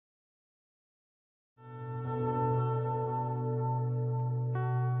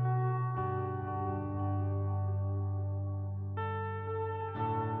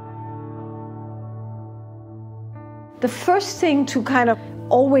The first thing to kind of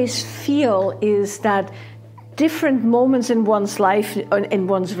always feel is that different moments in one's life, in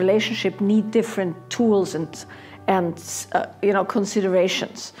one's relationship, need different tools and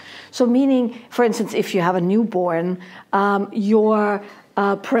considerations. So meaning, for instance, if you have a newborn, your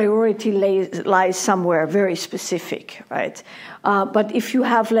priority lies somewhere very specific, right? But if you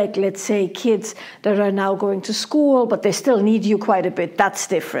have, like, let's say, kids that are now going to school, but they still need you quite a bit, that's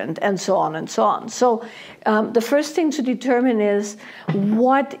different, and so on and so on. So the first thing to determine is,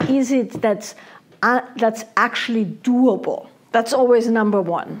 what is it that's actually doable? That's always number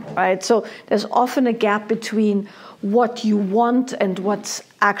one, right? So there's often a gap between what you want and what's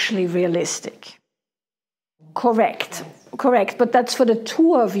actually realistic. Correct, but that's for the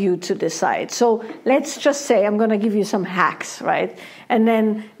two of you to decide. So let's just say I'm going to give you some hacks, right? And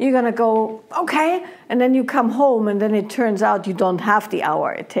then you're going to go, okay, and then you come home and then it turns out you don't have the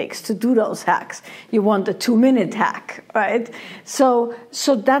hour it takes to do those hacks. You want a 2-minute hack, right? So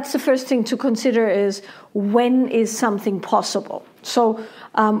that's the first thing to consider, is when is something possible? So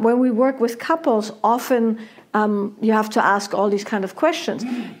when we work with couples, often you have to ask all these kind of questions.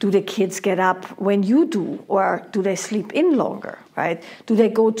 Do the kids get up when you do, or do they sleep in longer, right? Do they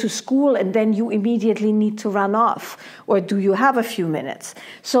go to school and then you immediately need to run off, or do you have a few minutes?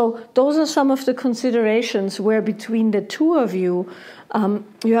 So those are some of the considerations where between the two of you,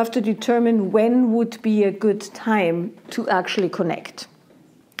 you have to determine when would be a good time to actually connect.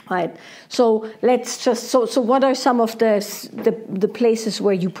 Right. So let's just, so what are some of the places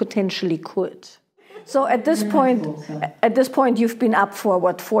where you potentially could? So at this point, you've been up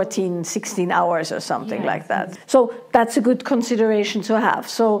for 14, 16 hours or something like that. So that's a good consideration to have.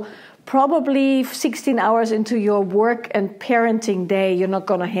 So probably 16 hours into your work and parenting day, you're not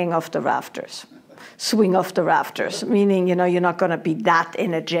going to hang off the rafters, swing off the rafters, meaning, you're not going to be that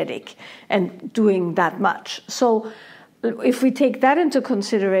energetic and doing that much. So if we take that into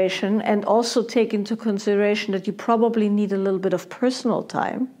consideration, and also take into consideration that you probably need a little bit of personal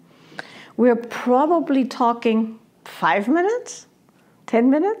time, we're probably talking 5 minutes,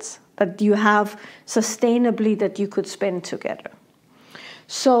 10 minutes that you have sustainably that you could spend together.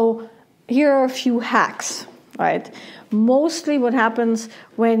 So here are a few hacks, right? Mostly what happens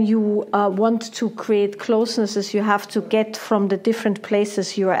when you want to create closeness is you have to get from the different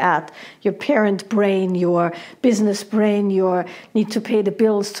places you're at, your parent brain, your business brain, your need to pay the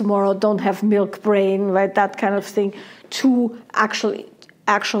bills tomorrow, don't have milk brain, right? That kind of thing, to actual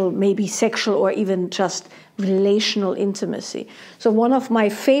maybe sexual or even just relational intimacy. So one of my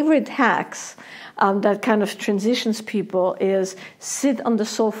favorite hacks that kind of transitions people is sit on the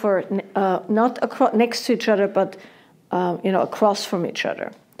sofa, not next to each other, but across from each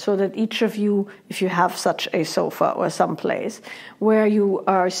other, so that each of you, if you have such a sofa or someplace where you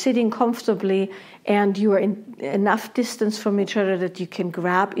are sitting comfortably and you are in enough distance from each other that you can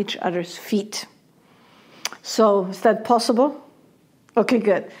grab each other's feet. So is that possible? Okay,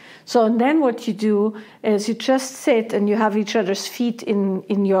 good. So then what you do is you just sit and you have each other's feet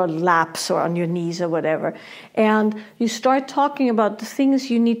in your laps or on your knees or whatever. And you start talking about the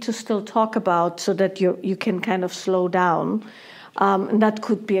things you need to still talk about so that you can kind of slow down. And that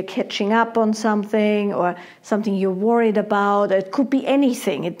could be a catching up on something or something you're worried about. It could be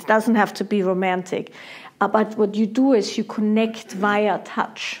anything. It doesn't have to be romantic. But what you do is you connect via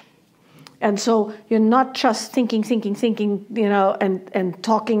touch. And so you're not just thinking, and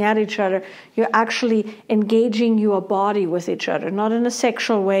talking at each other. You're actually engaging your body with each other, not in a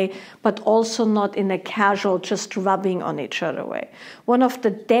sexual way, but also not in a casual, just rubbing on each other way. One of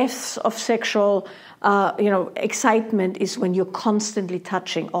the deaths of sexual, excitement is when you're constantly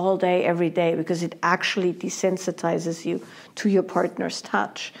touching all day, every day, because it actually desensitizes you to your partner's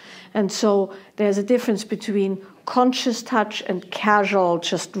touch. And so there's a difference between conscious touch and casual,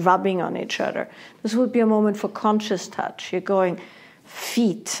 just rubbing on each other. This would be a moment for conscious touch. You're going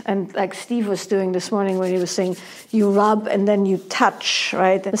feet, and like Steve was doing this morning when he was saying, you rub and then you touch,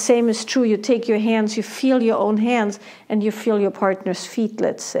 right? The same is true. You take your hands, you feel your own hands, and you feel your partner's feet,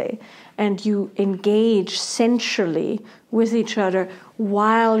 let's say, and you engage sensually with each other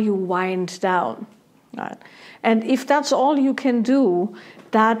while you wind down. Right? And if that's all you can do,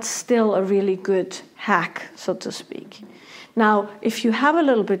 that's still a really good hack, so to speak. Now, if you have a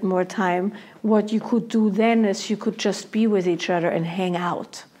little bit more time, what you could do then is you could just be with each other and hang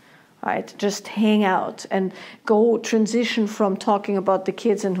out, right? Just hang out and go transition from talking about the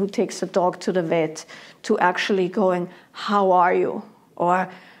kids and who takes the dog to the vet to actually going, how are you? Or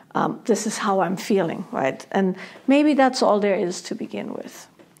this is how I'm feeling, right? And maybe that's all there is to begin with.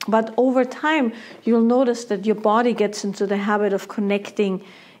 But over time, you'll notice that your body gets into the habit of connecting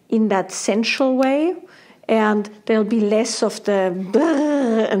in that sensual way, and there'll be less of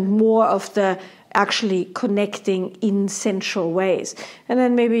the and more of the actually connecting in sensual ways. And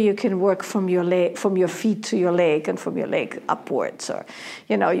then maybe you can work from your leg, from your feet to your leg, and from your leg upwards, or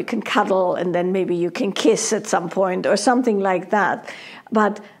you can cuddle, and then maybe you can kiss at some point or something like that.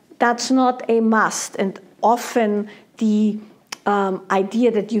 But that's not a must, and often the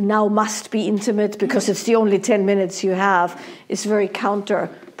idea that you now must be intimate because it's the only 10 minutes you have is very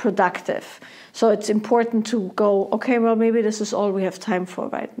counterproductive. So it's important to go, okay, well, maybe this is all we have time for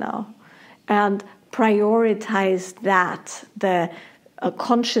right now. And prioritize that, the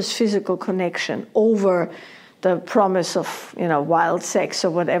conscious physical connection, over the promise of wild sex or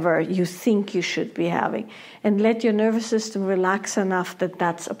whatever you think you should be having. And let your nervous system relax enough that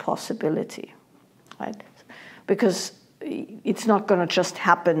that's a possibility, right? Because it's not going to just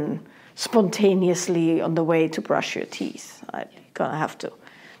happen spontaneously on the way to brush your teeth. Right? You're going to have to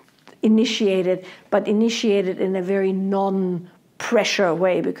initiate it, but initiate it in a very non-pressure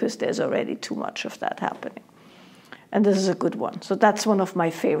way, because there's already too much of that happening. And this is a good one. So that's one of my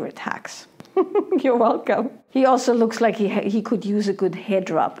favorite hacks. You're welcome. He also looks like he could use a good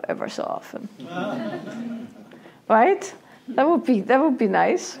head rub ever so often. Right? That would be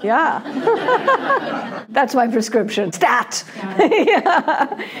nice. Yeah. That's my prescription. Stat.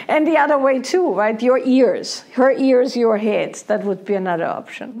 Yeah. And the other way too, right? Your ears. Her ears, your head. That would be another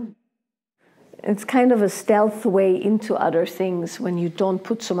option. It's kind of a stealth way into other things when you don't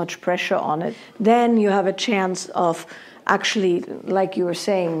put so much pressure on it. Then you have a chance of actually, like you were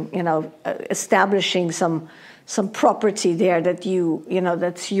saying, establishing some property there that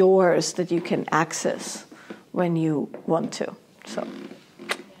that's yours, that you can access when you want to. So,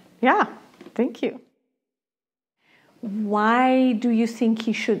 yeah, thank you. Why do you think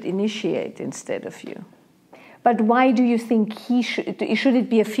he should initiate instead of you? But why do you think he should it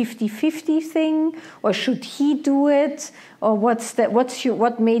be a 50-50 thing, or should he do it? Or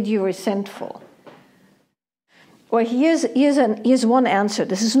what made you resentful? Well, here's one answer.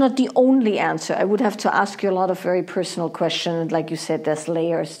 This is not the only answer. I would have to ask you a lot of very personal questions. And like you said, there's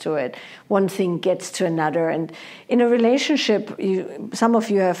layers to it. One thing gets to another. And in a relationship, some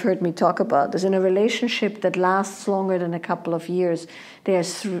of you have heard me talk about this. In a relationship that lasts longer than a couple of years,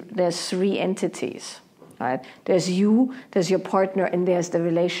 there's three entities. Right? There's you, there's your partner, and there's the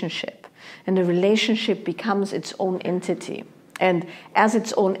relationship. And the relationship becomes its own entity. And as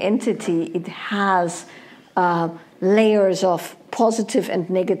its own entity, it has layers of positive and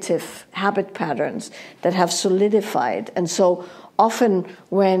negative habit patterns that have solidified. And so often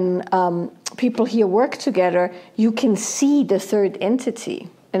when people here work together, you can see the third entity.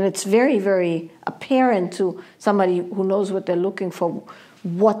 And it's very, very apparent to somebody who knows what they're looking for,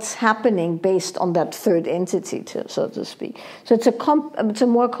 what's happening based on that third entity, so to speak. So it's a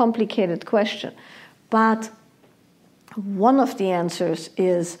more complicated question. But one of the answers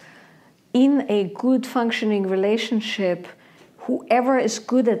is, in a good functioning relationship, whoever is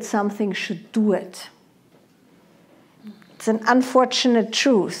good at something should do it. It's an unfortunate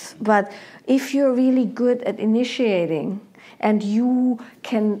truth, but if you're really good at initiating and you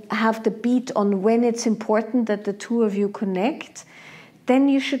can have the beat on when it's important that the two of you connect, then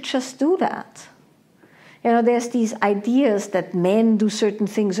you should just do that. There's these ideas that men do certain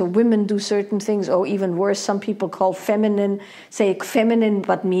things or women do certain things, or even worse, some people call say feminine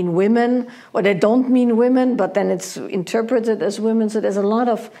but mean women, or they don't mean women, but then it's interpreted as women. So there's a lot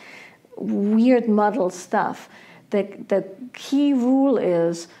of weird muddled stuff. The key rule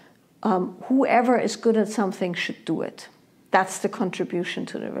is whoever is good at something should do it. That's the contribution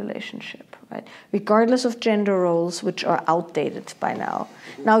to the relationship, right? Regardless of gender roles, which are outdated by now.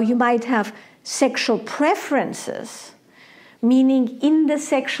 Now, you might have sexual preferences, meaning in the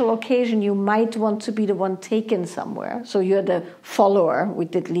sexual occasion, you might want to be the one taken somewhere. So you're the follower. We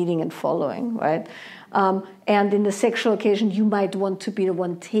did leading and following, right? And in the sexual occasion, you might want to be the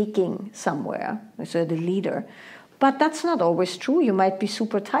one taking somewhere. So the leader. But that's not always true. You might be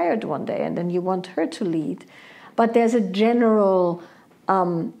super tired one day, and then you want her to lead. But there's a general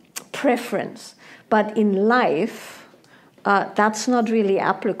preference. But in life, that's not really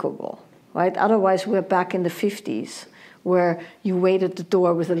applicable, right? Otherwise, we're back in the 50s, where you wait at the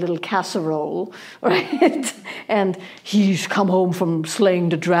door with a little casserole, right? And he's come home from slaying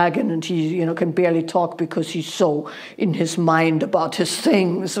the dragon, and he, can barely talk because he's so in his mind about his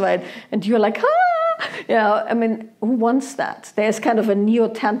things, right? And you're like, who wants that? There's kind of a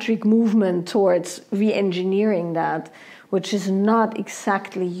neo-tantric movement towards re-engineering that, which is not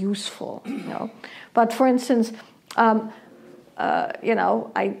exactly useful, But for instance, I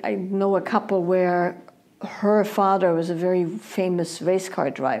know a couple where her father was a very famous race car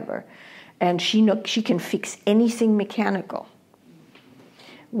driver, and she can fix anything mechanical.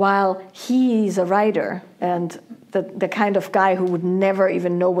 While he is a writer and the kind of guy who would never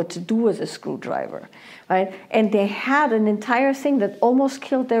even know what to do with a screwdriver, right? And they had an entire thing that almost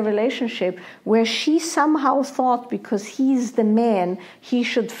killed their relationship, where she somehow thought because he's the man, he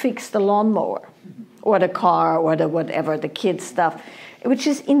should fix the lawnmower or the car or the whatever, the kids stuff, which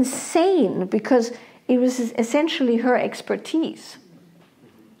is insane because it was essentially her expertise,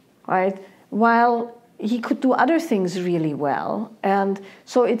 right? While he could do other things really well. And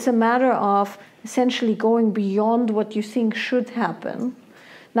so it's a matter of essentially going beyond what you think should happen.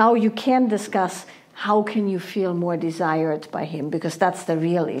 Now you can discuss how can you feel more desired by him, because that's the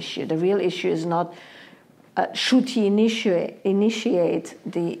real issue. The real issue is not should he initiate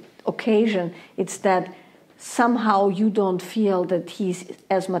the occasion. It's that somehow you don't feel that he's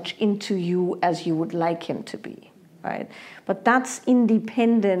as much into you as you would like him to be, right? But that's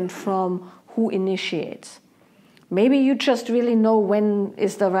independent from who initiates. Maybe you just really know when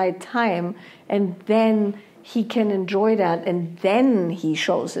is the right time, and then he can enjoy that, and then he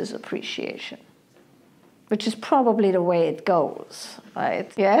shows his appreciation, which is probably the way it goes, right?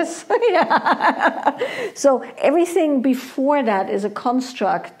 Yes? Yeah. So everything before that is a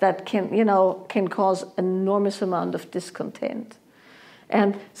construct that can cause an enormous amount of discontent.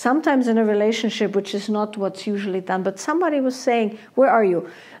 And sometimes in a relationship, which is not what's usually done, but somebody was saying, where are you?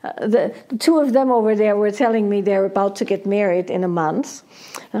 The two of them over there were telling me they're about to get married in a month,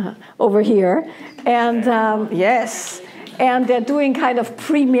 over here. And yes, and they're doing kind of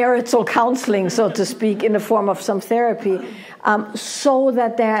premarital counseling, so to speak, in the form of some therapy, so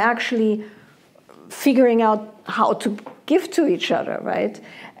that they're actually figuring out how to give to each other, right?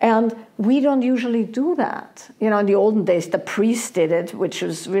 And we don't usually do that. In the olden days, the priest did it, which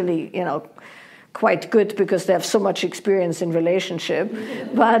was really, quite good because they have so much experience in relationship.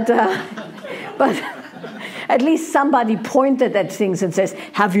 But at least somebody pointed at things and says,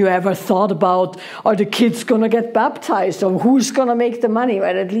 have you ever thought about, are the kids going to get baptized, or who's going to make the money,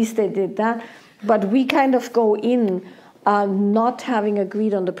 right? At least they did that. But we kind of go in not having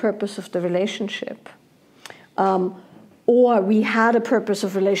agreed on the purpose of the relationship. Or we had a purpose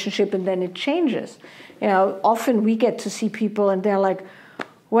of relationship and then it changes. Often we get to see people and they're like,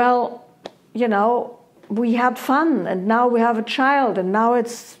 well, we had fun and now we have a child and now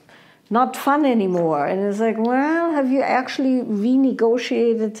it's not fun anymore. And it's like, well, have you actually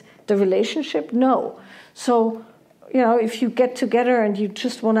renegotiated the relationship? No. So, if you get together and you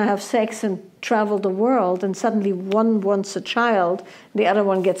just want to have sex and travel the world, and suddenly one wants a child, the other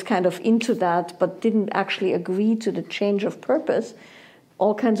one gets kind of into that, but didn't actually agree to the change of purpose,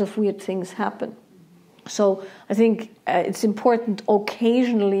 all kinds of weird things happen. So I think it's important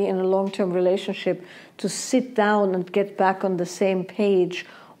occasionally in a long-term relationship to sit down and get back on the same page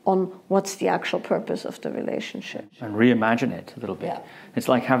on what's the actual purpose of the relationship. And reimagine it a little bit. Yeah. It's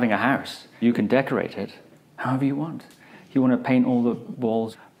like having a house. You can decorate it however you want. You want to paint all the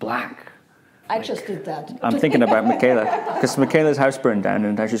walls black. I just did that. I'm thinking about Michaela, because Michaela's house burned down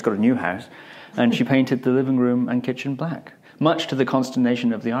and now she's got a new house, and she painted the living room and kitchen black, much to the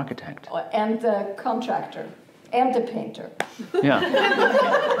consternation of the architect. And the contractor. And the painter. Yeah.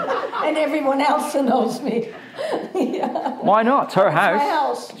 And everyone else who knows me. Yeah. Why not? It's her house. My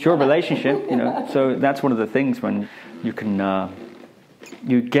house. It's your relationship, So that's one of the things when you can,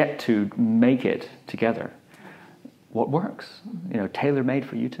 you get to make it together. What works, tailor-made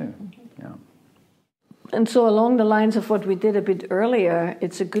for you too. Yeah. And so along the lines of what we did a bit earlier,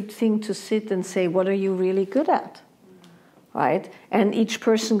 it's a good thing to sit and say, what are you really good at? Right? And each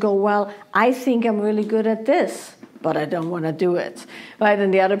person go, well, I think I'm really good at this, but I don't want to do it. Right?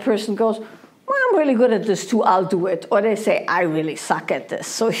 And the other person goes, well, I'm really good at this too, I'll do it. Or they say, I really suck at this,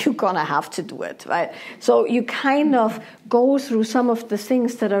 so you're going to have to do it. Right? So you kind of go through some of the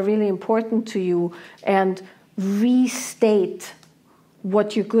things that are really important to you and restate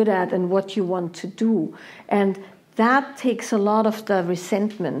what you're good at and what you want to do. And that takes a lot of the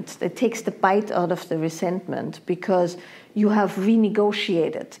resentment. It takes the bite out of the resentment because you have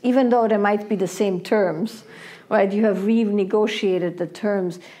renegotiated. Even though there might be the same terms, right? You have renegotiated the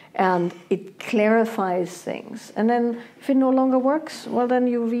terms and it clarifies things. And then if it no longer works, well, then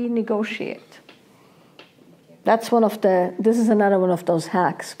you renegotiate. This is another one of those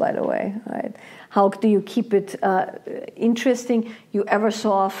hacks, by the way, right? How do you keep it interesting? You ever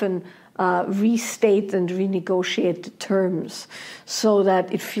so often restate and renegotiate the terms so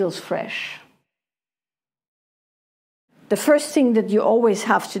that it feels fresh. The first thing that you always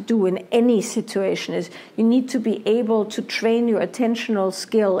have to do in any situation is you need to be able to train your attentional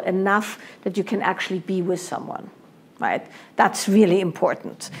skill enough that you can actually be with someone. right? That's really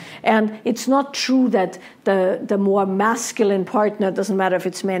important. And it's not true that the more masculine partner, doesn't matter if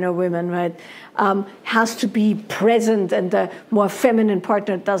it's men or women, right, has to be present, and the more feminine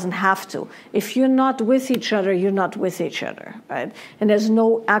partner doesn't have to. If you're not with each other, you're not with each other, right? And there's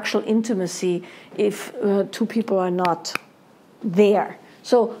no actual intimacy if two people are not there.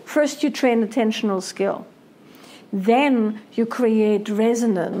 So first you train attentional skill. Then you create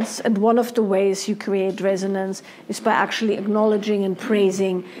resonance, and one of the ways you create resonance is by actually acknowledging and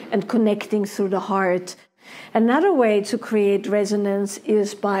praising and connecting through the heart. Another way to create resonance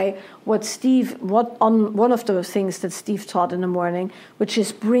is by one of the things that Steve taught in the morning, which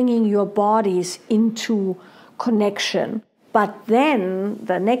is bringing your bodies into connection. But then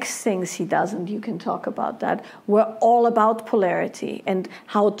the next things he does, and you can talk about that, were all about polarity and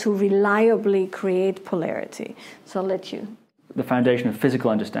how to reliably create polarity. So I'll let you. The foundation of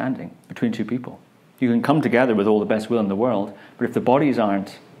physical understanding between two people. You can come together with all the best will in the world, but if the bodies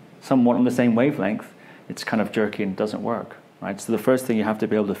aren't somewhat on the same wavelength, it's kind of jerky and doesn't work, right? So the first thing you have to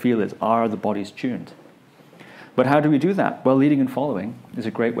be able to feel is, are the bodies tuned? But how do we do that? Well, leading and following is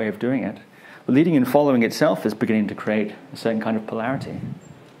a great way of doing it. But leading and following itself is beginning to create a certain kind of polarity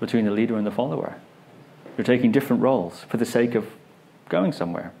between the leader and the follower. You're taking different roles for the sake of going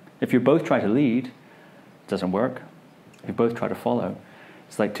somewhere. If you both try to lead, it doesn't work. If you both try to follow,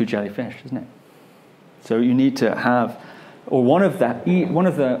 it's like two jellyfish, isn't it? So you need to have, or one of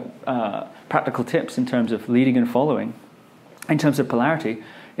the practical tips in terms of leading and following, in terms of polarity,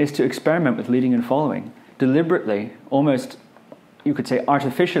 is to experiment with leading and following deliberately, almost, you could say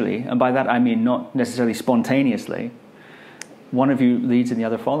artificially, and by that I mean not necessarily spontaneously. One of you leads and the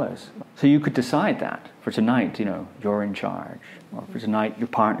other follows. So you could decide that for tonight, you're in charge, or for tonight your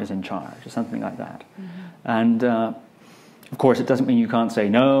partner's in charge, or something like that. Mm-hmm. And of course it doesn't mean you can't say,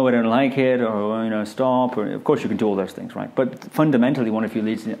 no, I don't like it, or stop, or of course you can do all those things, right? But fundamentally one of you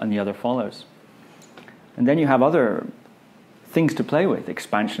leads and the other follows. And then you have other things to play with,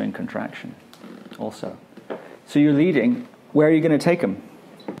 expansion and contraction also. So you're leading. Where are you going to take them?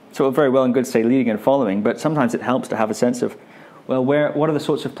 So very well and good to say leading and following, but sometimes it helps to have a sense of, well, what are the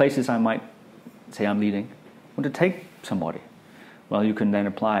sorts of places I might say I'm leading? I want to take somebody. Well, you can then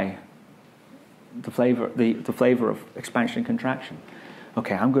apply the flavor of expansion and contraction.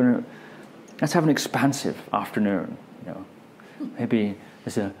 Okay, let's have an expansive afternoon. Maybe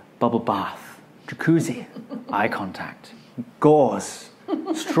there's a bubble bath, jacuzzi, eye contact, gauze,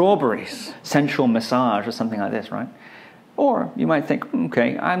 strawberries, sensual massage, or something like this, right? Or you might think,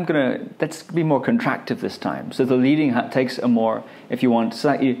 okay, let's be more contractive this time. So the leading takes a more, if you want,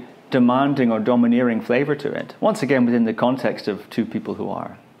 slightly demanding or domineering flavor to it. Once again, within the context of two people who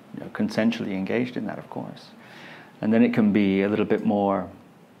are consensually engaged in that, of course. And then it can be a little bit more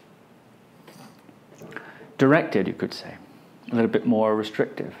directed, you could say. A little bit more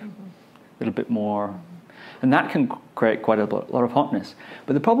restrictive. A little bit more... And that can create quite a lot of hotness.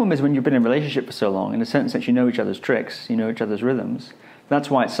 But the problem is when you've been in a relationship for so long, in a certain sense you know each other's tricks, you know each other's rhythms.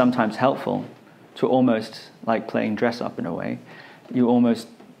 That's why it's sometimes helpful to almost, like playing dress up in a way, you almost,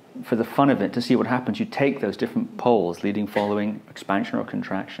 for the fun of it, to see what happens, you take those different poles, leading, following, expansion or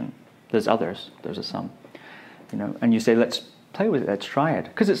contraction. There's others, there's a some. And you say, let's play with it, let's try it.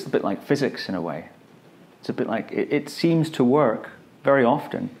 Because it's a bit like physics in a way. It's a bit like, it seems to work very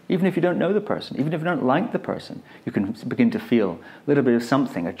often, even if you don't know the person, even if you don't like the person, you can begin to feel a little bit of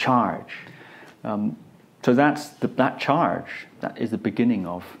something, a charge. So that charge, that is the beginning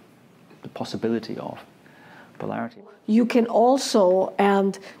of the possibility of polarity. You can also,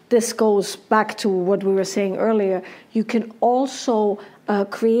 and this goes back to what we were saying earlier, you can also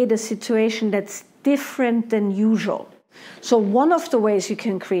create a situation that's different than usual. So one of the ways you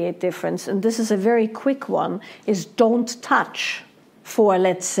can create difference, and this is a very quick one, is don't touch for,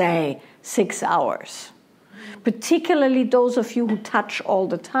 let's say, 6 hours. Particularly those of you who touch all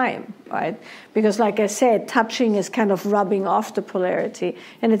the time, right? Because like I said, touching is kind of rubbing off the polarity,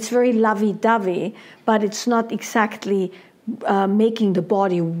 and it's very lovey-dovey, but it's not exactly making the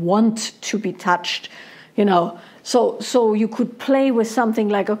body want to be touched, So you could play with something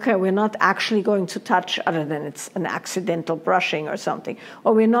like, okay, we're not actually going to touch other than it's an accidental brushing or something.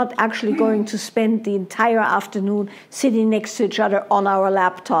 Or we're not actually going to spend the entire afternoon sitting next to each other on our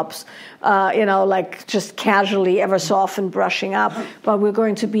laptops, like just casually ever so often brushing up. But we're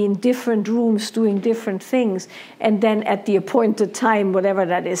going to be in different rooms doing different things. And then at the appointed time, whatever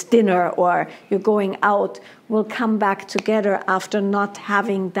that is, dinner or you're going out, we'll come back together after not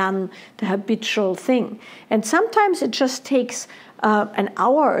having done the habitual thing. And sometimes it just takes an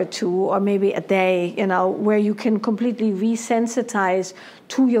hour or two, or maybe a day, where you can completely resensitize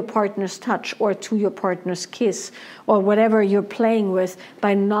to your partner's touch or to your partner's kiss or whatever you're playing with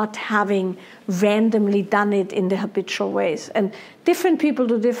by not having randomly done it in the habitual ways. And different people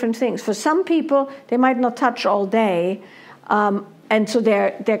do different things. For some people, they might not touch all day, and so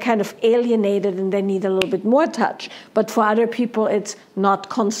they're kind of alienated and they need a little bit more touch. But for other people, it's not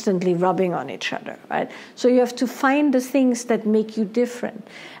constantly rubbing on each other, right? So you have to find the things that make you different.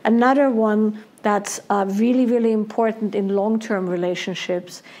 Another one that's really, really important in long-term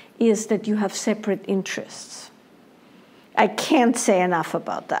relationships is that you have separate interests. I can't say enough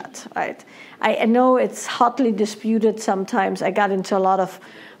about that, right? I know it's hotly disputed sometimes. I got into a lot of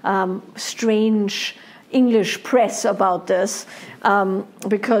strange English press about this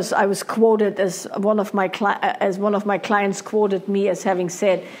because I was quoted as one of my clients quoted me as having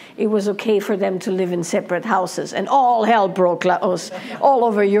said it was okay for them to live in separate houses, and all hell broke loose all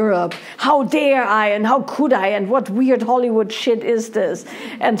over Europe. How dare I, and how could I, and what weird Hollywood shit is this,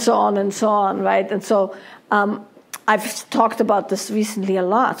 and so on, right? And so I've talked about this recently a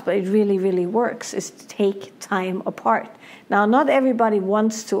lot, but it really, really works, is to take time apart. Now, not everybody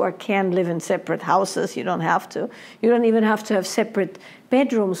wants to or can live in separate houses. You don't have to. You don't even have to have separate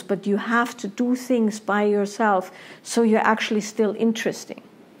bedrooms, but you have to do things by yourself so you're actually still interesting,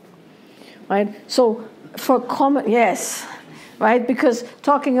 right? So for common, yes, right? Because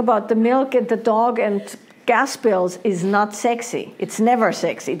talking about the milk and the dog and gas bills is not sexy. It's never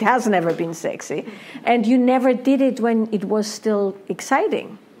sexy. It has never been sexy. And you never did it when it was still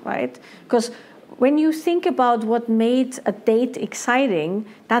exciting, right? Because when you think about what made a date exciting,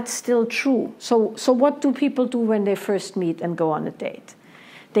 that's still true. So what do people do when they first meet and go on a date?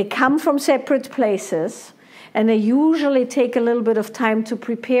 They come from separate places, and they usually take a little bit of time to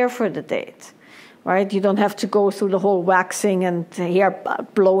prepare for the date, right? You don't have to go through the whole waxing and hair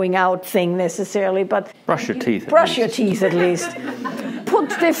blowing out thing necessarily, but brush your teeth. Brush your teeth at least. Put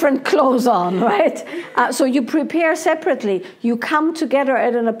different clothes on, right? So you prepare separately. You come together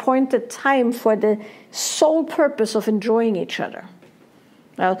at an appointed time for the sole purpose of enjoying each other.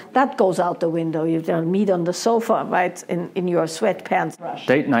 Now, that goes out the window. You don't meet on the sofa, right, in your sweatpants.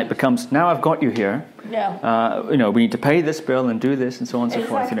 Date night becomes, now I've got you here. Yeah. We need to pay this bill and do this and so on and so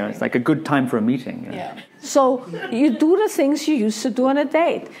forth. It's like a good time for a meeting. Yeah. So you do the things you used to do on a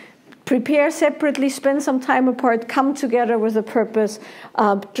date. Prepare separately, spend some time apart, come together with a purpose,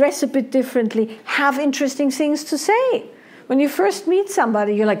 dress a bit differently, have interesting things to say. When you first meet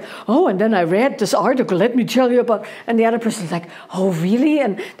somebody, you're like, oh, and then I read this article, let me tell you about, and the other person's like, oh, really?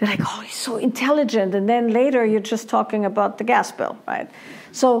 And they're like, oh, he's so intelligent. And then later you're just talking about the gas bill, right?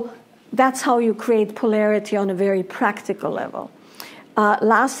 So that's how you create polarity on a very practical level.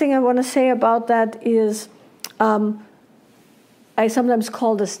 Last thing I want to say about that is I sometimes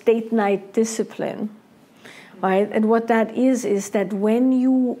call this date night discipline, right? And what that is that when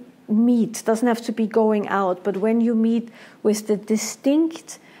you meet, doesn't have to be going out, but when you meet with the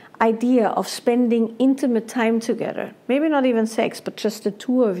distinct idea of spending intimate time together, maybe not even sex, but just the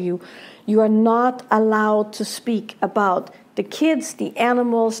two of you, you are not allowed to speak about the kids, the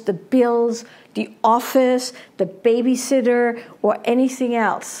animals, the bills, the office, the babysitter, or anything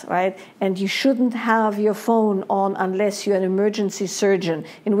else, right? And you shouldn't have your phone on unless you're an emergency surgeon,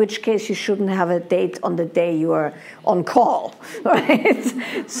 in which case you shouldn't have a date on the day you are on call,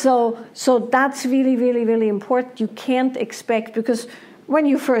 right? So that's really, really, really important. You can't expect, because when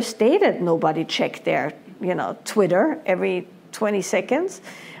you first dated, nobody checked their, Twitter every 20 seconds.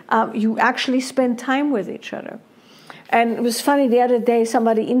 You actually spend time with each other. And it was funny, the other day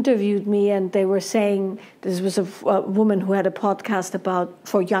somebody interviewed me and they were saying, this was a woman who had a podcast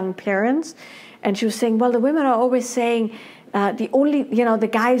for young parents, and she was saying, well, the women are always saying the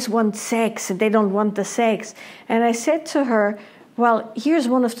guys want sex and they don't want the sex. And I said to her, well, here's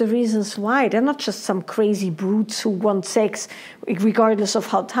one of the reasons why. They're not just some crazy brutes who want sex regardless of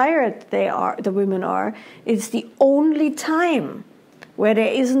how tired the women are. It's the only time where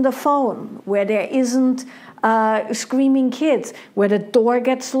there isn't a phone, where there isn't screaming kids, where the door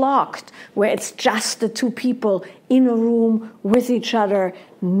gets locked, where it's just the two people in a room with each other,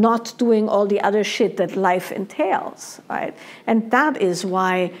 not doing all the other shit that life entails, right? And that is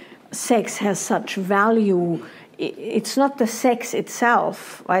why sex has such value. It's not the sex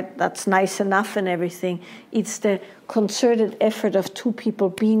itself, right? That's nice enough and everything. It's the concerted effort of two people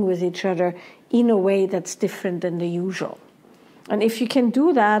being with each other in a way that's different than the usual. And if you can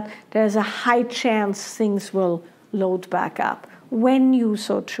do that, there's a high chance things will load back up when you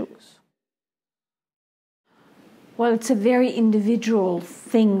so choose. Well, it's a very individual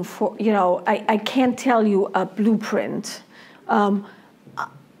thing for, I can't tell you a blueprint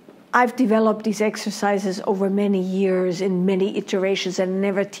I've developed these exercises over many years in many iterations and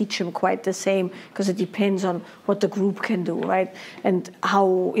never teach them quite the same because it depends on what the group can do, right? And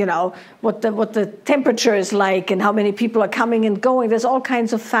how, what the temperature is like and how many people are coming and going. There's all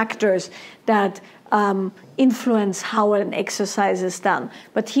kinds of factors that influence how an exercise is done.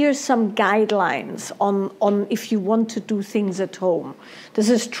 But here's some guidelines on if you want to do things at home. This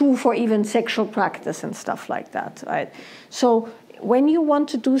is true for even sexual practice and stuff like that, right? So when you want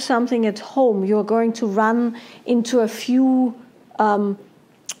to do something at home, you're going to run into a few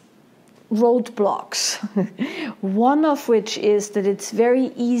roadblocks. One of which is that it's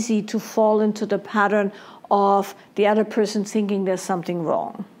very easy to fall into the pattern of the other person thinking there's something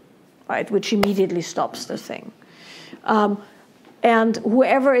wrong, right? Which immediately stops the thing. And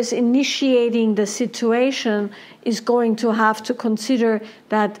whoever is initiating the situation is going to have to consider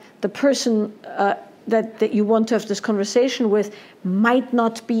that the person that you want to have this conversation with might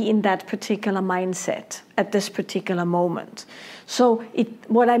not be in that particular mindset at this particular moment. So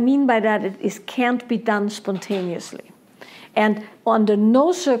what I mean by that is can't be done spontaneously. And under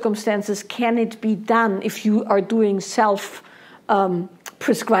no circumstances can it be done if you are doing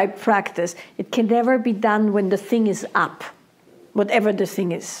self-prescribed practice. It can never be done when the thing is up, whatever the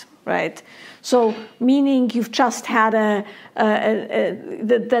thing is, right? So meaning you've just had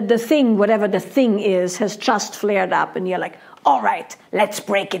the thing, whatever the thing is, has just flared up and you're like, all right, let's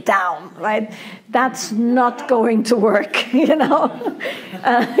break it down, right? That's not going to work, Yeah.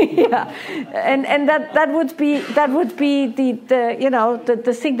 And that would be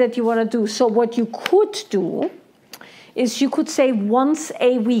the thing that you want to do. So what you could do is you could say once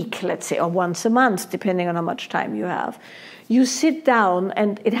a week, let's say, or once a month, depending on how much time you have. You sit down,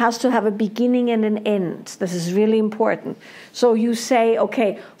 and it has to have a beginning and an end. This is really important. So you say,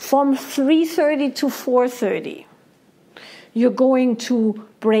 okay, from 3:30 to 4:30, you're going to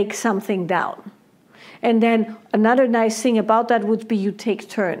break something down. And then another nice thing about that would be you take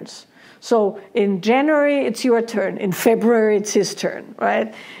turns. So in January, it's your turn. In February, it's his turn,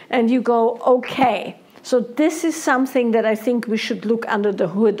 right? And you go, okay, so this is something that I think we should look under the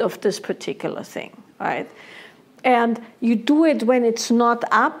hood of this particular thing, right? And you do it when it's not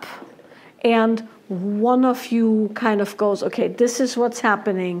up, and one of you kind of goes, okay, this is what's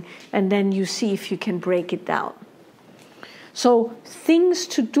happening, and then you see if you can break it down. So things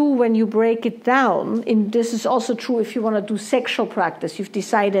to do when you break it down, and this is also true if you want to do sexual practice. You've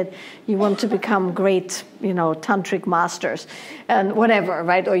decided you want to become great, tantric masters and whatever,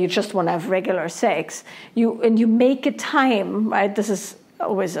 right? Or you just want to have regular sex. You make a time, right? This is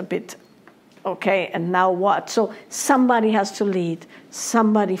always a bit, okay, and now what? So somebody has to lead,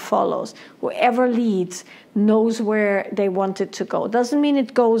 somebody follows. Whoever leads knows where they want it to go. Doesn't mean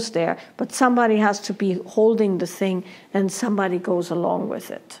it goes there, but somebody has to be holding the thing and somebody goes along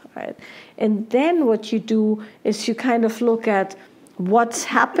with it, right? And then what you do is you kind of look at what's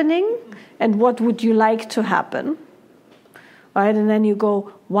happening and what would you like to happen, right? And then you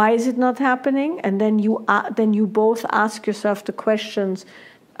go, why is it not happening? And then you both ask yourself the questions,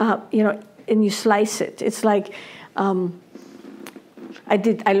 and you slice it. It's like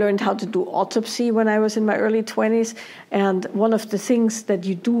I learned how to do autopsy when I was in my early 20s, and one of the things that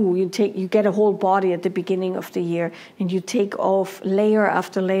you do, you get a whole body at the beginning of the year, and you take off layer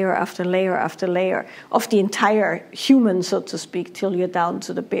after layer after layer after layer of the entire human, so to speak, till you're down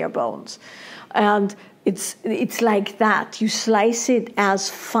to the bare bones. And it's like that. You slice it as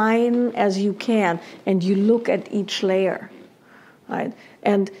fine as you can, and you look at each layer, right?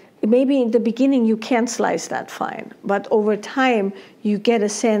 And maybe in the beginning you can't slice that fine, but over time you get a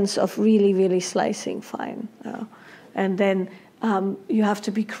sense of really, really slicing fine. And then you have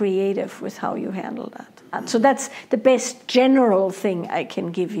to be creative with how you handle that. And so that's the best general thing I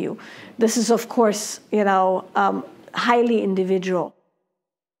can give you. This is, of course, highly individual.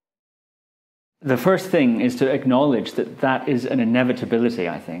 The first thing is to acknowledge that is an inevitability,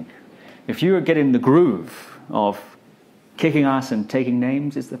 I think. If you get in the groove of kicking ass and taking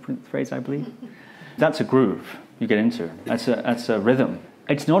names is the phrase, I believe. That's a groove you get into. That's a rhythm.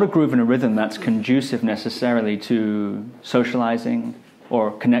 It's not a groove and a rhythm that's conducive necessarily to socializing or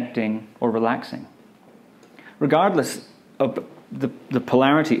connecting or relaxing. Regardless of the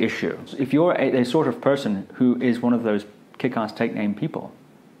polarity issue, if you're a sort of person who is one of those kick ass take name people,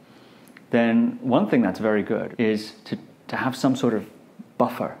 then one thing that's very good is to have some sort of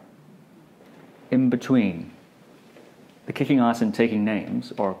buffer in between the kicking ass and taking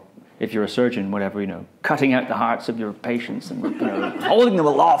names, or if you're a surgeon, whatever, cutting out the hearts of your patients and holding them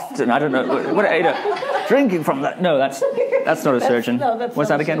aloft, and I don't know, drinking from that. No, that's not a surgeon. No, that's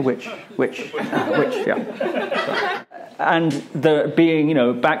What's not that again? Witch. Yeah. and the being, you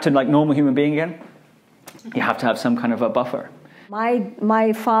know, back to like normal human being again, you have to have some kind of a buffer.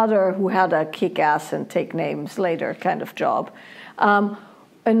 My father, who had a kick-ass and take names later kind of job,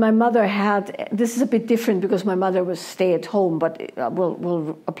 and my mother had, this is a bit different because my mother was stay-at-home, but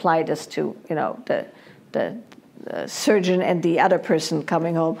we'll apply this to, you know, the surgeon and the other person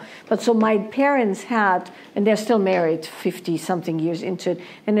coming home. But so my parents had, and they're still married 50-something years into it,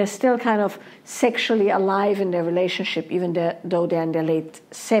 and they're still kind of sexually alive in their relationship, even though they're in their late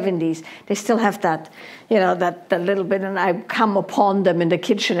 70s. They still have that, you know, that little bit, and I come upon them in the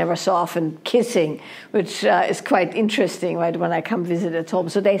kitchen ever so often kissing, which is quite interesting, right, when I come visit at home.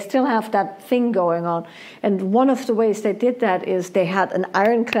 So they still have that thing going on. And one of the ways they did that is they had an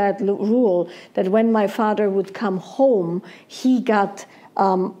ironclad rule that when my father would come home, he got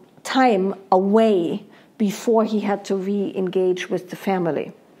time away before he had to re-engage with the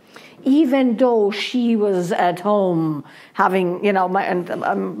family. Even though she was at home having, you know,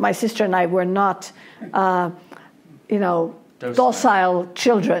 my sister and I were not, you know, docile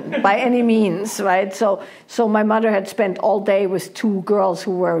children by any means, right? So my mother had spent all day with two girls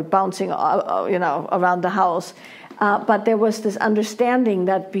who were bouncing, you know, around the house. But there was this understanding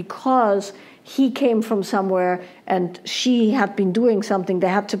that because he came from somewhere and she had been doing something, there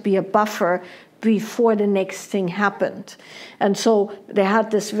had to be a buffer before the next thing happened. And so they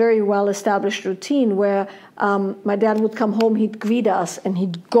had this very well-established routine where my dad would come home, he'd greet us, and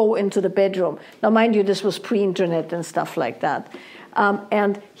he'd go into the bedroom. Now, mind you, this was pre-internet and stuff like that.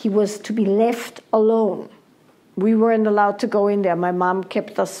 And he was to be left alone. We weren't allowed to go in there. My mom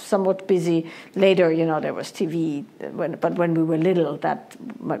kept us somewhat busy. Later, you know, there was TV, but when we were little, that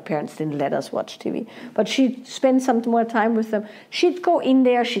my parents didn't let us watch TV. But she'd spend some more time with them. She'd go in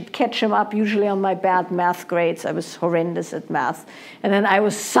there, she'd catch them up, usually on my bad math grades. I was horrendous at math. And then I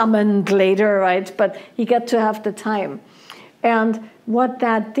was summoned later, right? But he got to have the time. And what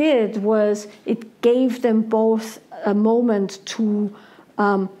that did was it gave them both a moment to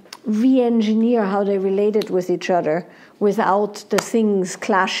re-engineer how they related with each other without the things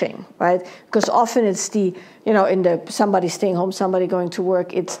clashing, right? Because often it's the, you know, in the somebody staying home, somebody going to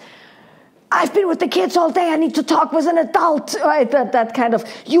work, it's, I've been with the kids all day, I need to talk with an adult, right? That kind of,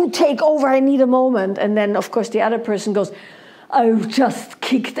 you take over, I need a moment. And then, of course, the other person goes, I've just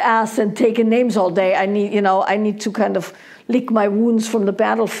kicked ass and taken names all day. I need to kind of lick my wounds from the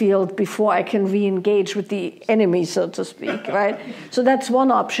battlefield before I can re-engage with the enemy, so to speak, right? So that's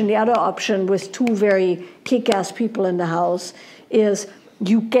one option. The other option with two very kick-ass people in the house is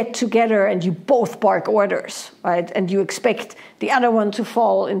you get together and you both bark orders, right? And you expect the other one to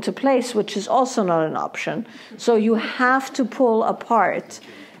fall into place, which is also not an option. So you have to pull apart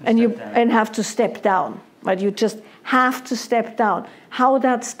and have to step down, right? You just have to step down. How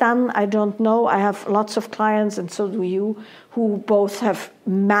that's done, I don't know. I have lots of clients, and so do you, who both have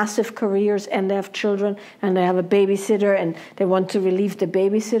massive careers and they have children and they have a babysitter and they want to relieve the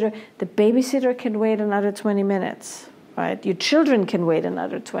babysitter. The babysitter can wait another 20 minutes, right? Your children can wait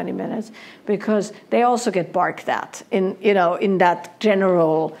another 20 minutes because they also get barked at in that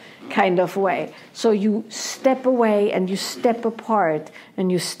general kind of way. So you step away and you step apart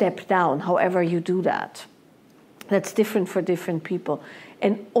and you step down, however you do that. That's different for different people.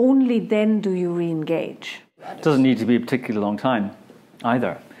 And only then do you re-engage. It doesn't need to be a particularly long time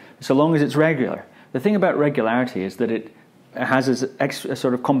either, so long as it's regular. The thing about regularity is that it has a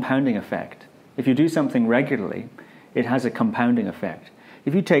sort of compounding effect. If you do something regularly, it has a compounding effect.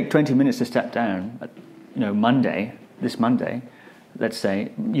 If you take 20 minutes to step down, this Monday, let's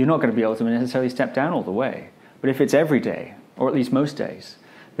say, you're not going to be able to necessarily step down all the way. But if it's every day, or at least most days,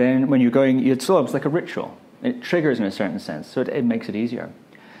 then when you're going, it's like a ritual. It triggers in a certain sense, so it makes it easier.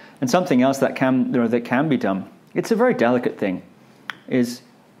 And something else that can be done, it's a very delicate thing, is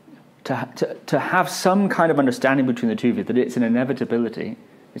to have some kind of understanding between the two of you that it's an inevitability.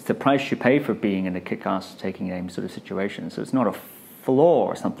 It's the price you pay for being in a kick-ass, taking aim sort of situation. So it's not a flaw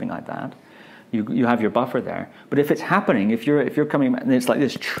or something like that. You have your buffer there. But if it's happening, if you're coming and it's like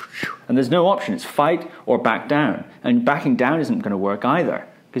this, and there's no option, it's fight or back down. And backing down isn't going to work either.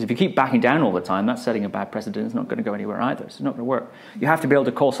 Because if you keep backing down all the time, that's setting a bad precedent. It's not going to go anywhere either. So it's not going to work. You have to be able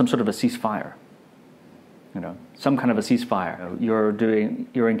to call some sort of a ceasefire. Some kind of a ceasefire.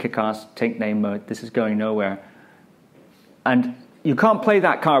 You're in kick-ass, take name mode. This is going nowhere. And you can't play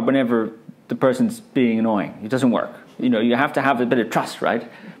that card whenever the person's being annoying. It doesn't work. You have to have a bit of trust, right?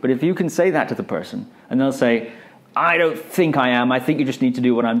 But if you can say that to the person, and they'll say, I don't think I am. I think you just need to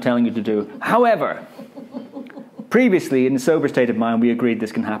do what I'm telling you to do. However, previously, in a sober state of mind, we agreed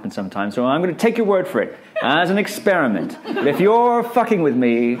this can happen sometimes. So I'm going to take your word for it as an experiment. But if you're fucking with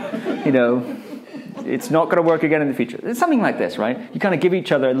me, it's not going to work again in the future. It's something like this, right? You kind of give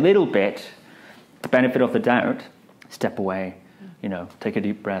each other a little bit the benefit of the doubt, step away, take a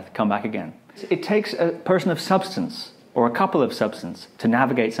deep breath, come back again. It takes a person of substance or a couple of substance to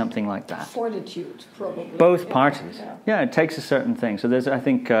navigate something like that. Fortitude, probably. Both parties. Yeah, it takes a certain thing. So I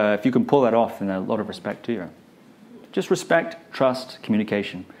think, if you can pull that off, then a lot of respect to you. Just respect, trust,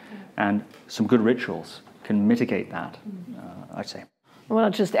 communication, and some good rituals can mitigate that, I'd say. Well,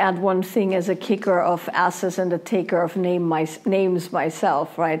 I'll just add one thing as a kicker of asses and a taker of names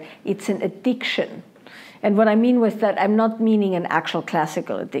myself, right? It's an addiction. And what I mean with that, I'm not meaning an actual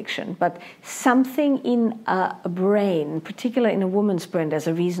classical addiction, but something in a brain, particularly in a woman's brain, there's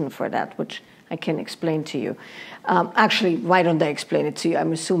a reason for that, which I can explain to you. Actually, why don't I explain it to you?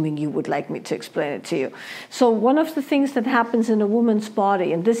 I'm assuming you would like me to explain it to you. So one of the things that happens in a woman's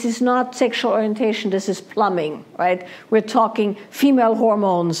body, and this is not sexual orientation, this is plumbing, right? We're talking female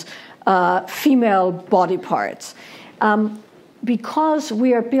hormones, female body parts. Because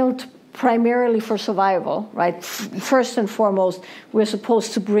we are built primarily for survival, right? First and foremost, we're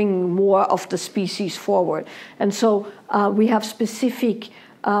supposed to bring more of the species forward. And so we have specific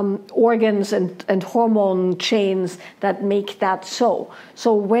organs and hormone chains that make that so.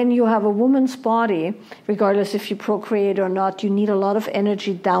 So when you have a woman's body, regardless if you procreate or not, you need a lot of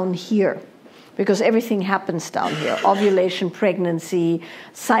energy down here, because everything happens down here. Ovulation, pregnancy,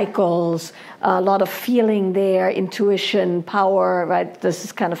 cycles, a lot of feeling there, intuition, power, right? This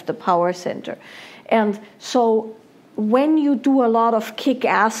is kind of the power center. And so when you do a lot of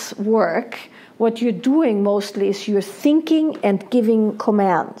kick-ass work, what you're doing mostly is you're thinking and giving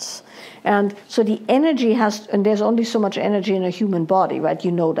commands. And so the energy and there's only so much energy in a human body, right?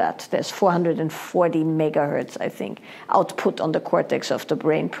 You know that. There's 440 megahertz, I think, output on the cortex of the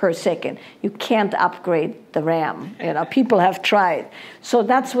brain per second. You can't upgrade the RAM. People have tried. So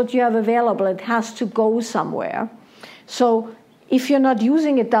that's what you have available. It has to go somewhere. So if you're not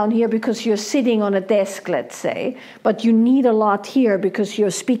using it down here because you're sitting on a desk, let's say, but you need a lot here because you're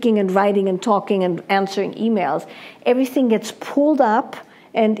speaking and writing and talking and answering emails, everything gets pulled up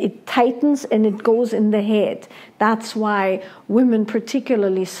and it tightens and it goes in the head. That's why women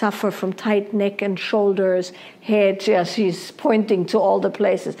particularly suffer from tight neck and shoulders, head, she's pointing to all the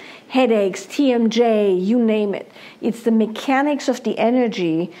places, headaches, TMJ, you name it. It's the mechanics of the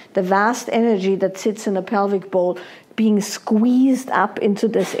energy, the vast energy that sits in the pelvic bowl, being squeezed up into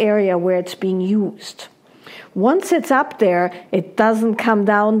this area where it's being used. Once it's up there, it doesn't come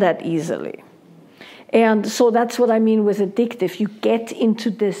down that easily. And so that's what I mean with addictive. You get into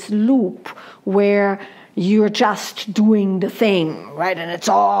this loop where you're just doing the thing, right? And it's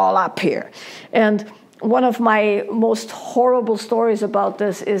all up here. And one of my most horrible stories about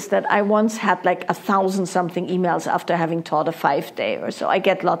this is that I once had like 1,000-something emails after having taught a 5-day or so. I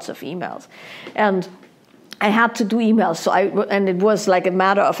get lots of emails. And I had to do emails, and it was like a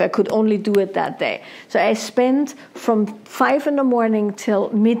matter of I could only do it that day. So I spent from 5 in the morning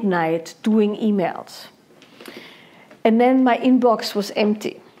till midnight doing emails. And then my inbox was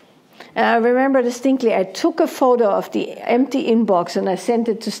empty. And I remember distinctly, I took a photo of the empty inbox and I sent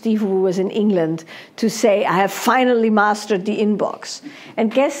it to Steve, who was in England, to say, I have finally mastered the inbox.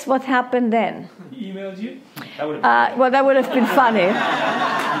 And guess what happened then? He emailed you? That that would have been funny.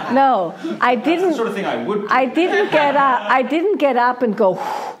 No, I didn't. That's the sort of thing I would do. I didn't get up and go,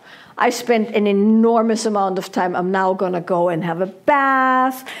 whew. I spent an enormous amount of time. I'm now going to go and have a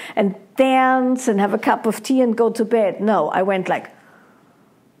bath and dance and have a cup of tea and go to bed. No, I went like,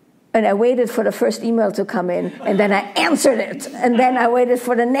 and I waited for the first email to come in, and then I answered it, and then I waited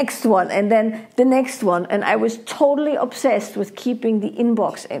for the next one, and then the next one, and I was totally obsessed with keeping the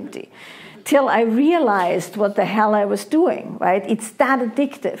inbox empty, till I realized what the hell I was doing, right? It's that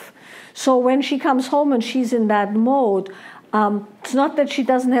addictive. So when she comes home and she's in that mode, it's not that she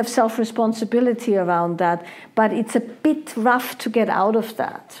doesn't have self-responsibility around that, but it's a bit rough to get out of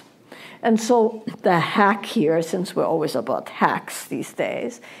that. And so the hack here, since we're always about hacks these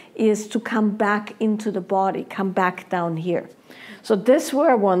days, is to come back into the body, come back down here. So this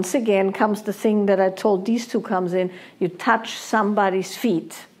where, once again, comes the thing that I told these two comes in. You touch somebody's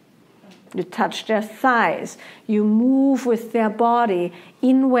feet. You touch their thighs. You move with their body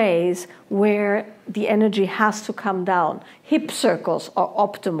in ways where the energy has to come down. Hip circles are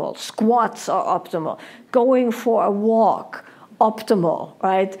optimal. Squats are optimal. Going for a walk, optimal,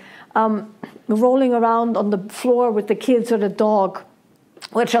 right? Rolling around on the floor with the kids or the dog.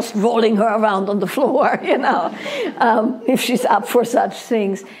 We're just rolling her around on the floor, if she's up for such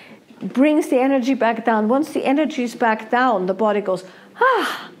things. Brings the energy back down. Once the energy is back down, the body goes,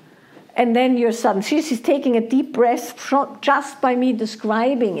 and then you're sudden. She's taking a deep breath just by me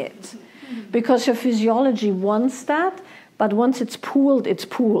describing it. because your physiology wants that, but once it's pooled, it's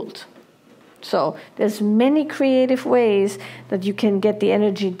pooled. So there's many creative ways that you can get the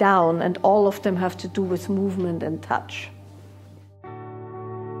energy down, and all of them have to do with movement and touch.